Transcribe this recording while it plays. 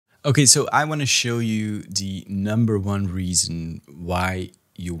Okay, so I want to show you the number one reason why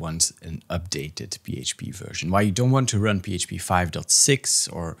you want an updated PHP version, why you don't want to run PHP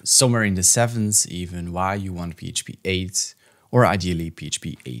 5.6 or somewhere in the 7s even, why you want PHP 8 or ideally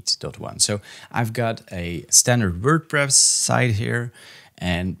PHP 8.1. So I've got a standard WordPress site here.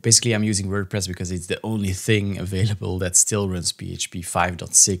 And basically I'm using WordPress because it's the only thing available that still runs PHP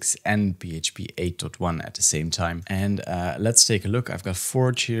 5.6 and PHP 8.1 at the same time. And let's take a look. I've got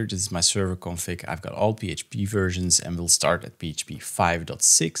Forge here. This is my server config. I've got all PHP versions and we'll start at PHP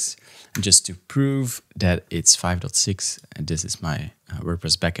 5.6. And just to prove that it's 5.6, and this is my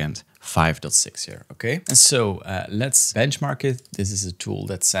WordPress backend 5.6 here, okay? And so let's benchmark it. This is a tool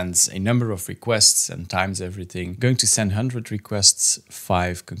that sends a number of requests and times everything. I'm going to send 100 requests,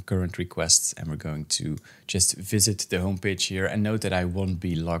 5 concurrent requests, and we're going to just visit the homepage here. And note that I won't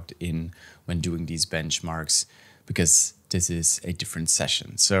be logged in when doing these benchmarks because this is a different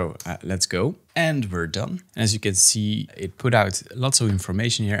session. So let's go. And we're done. As you can see, it put out lots of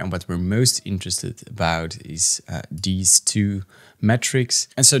information here. And what we're most interested about is these two metrics.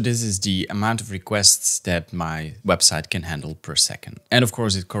 And so this is the amount of requests that my website can handle per second. And of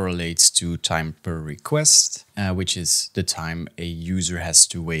course, it correlates to time per request, which is the time a user has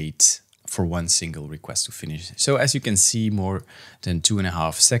to wait for one single request to finish. So as you can see, more than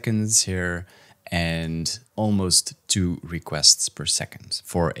 2.5 seconds here, and almost 2 requests per second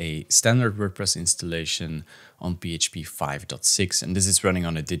for a standard WordPress installation on PHP 5.6. And this is running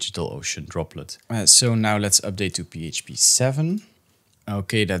on a DigitalOcean droplet. So now let's update to PHP 7.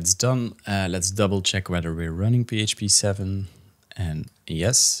 Okay, that's done. Let's double check whether we're running PHP 7. And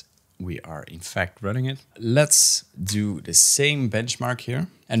yes, we are in fact running it. Let's do the same benchmark here.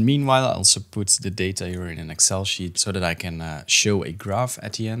 And meanwhile, I also put the data here in an Excel sheet so that I can show a graph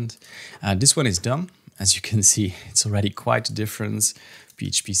at the end. This one is done. As you can see, it's already quite a difference.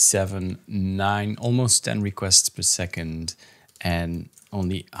 PHP 7, 9, almost 10 requests per second and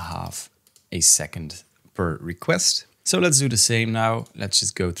only half a second per request. So let's do the same now. Let's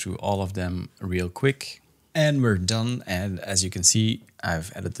just go through all of them real quick. And we're done. And as you can see,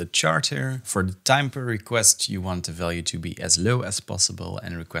 I've added the chart here. For the time per request, you want the value to be as low as possible,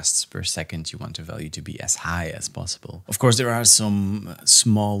 and requests per second, you want the value to be as high as possible. Of course, there are some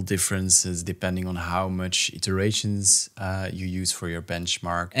small differences depending on how much iterations you use for your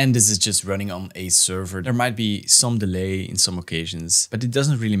benchmark. And this is just running on a server. There might be some delay in some occasions, but it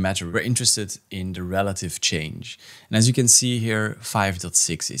doesn't really matter. We're interested in the relative change. And as you can see here,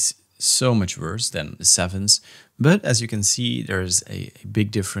 5.6 is so much worse than the 7s. But as you can see, there's a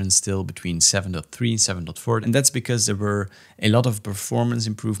big difference still between 7.3 and 7.4. And that's because there were a lot of performance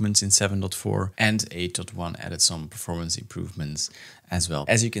improvements in 7.4 and 8.1 added some performance improvements as well.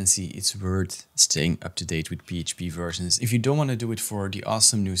 As you can see, it's worth staying up to date with PHP versions. If you don't want to do it for the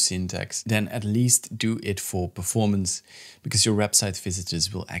awesome new syntax, then at least do it for performance because your website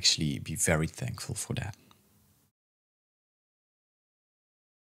visitors will actually be very thankful for that.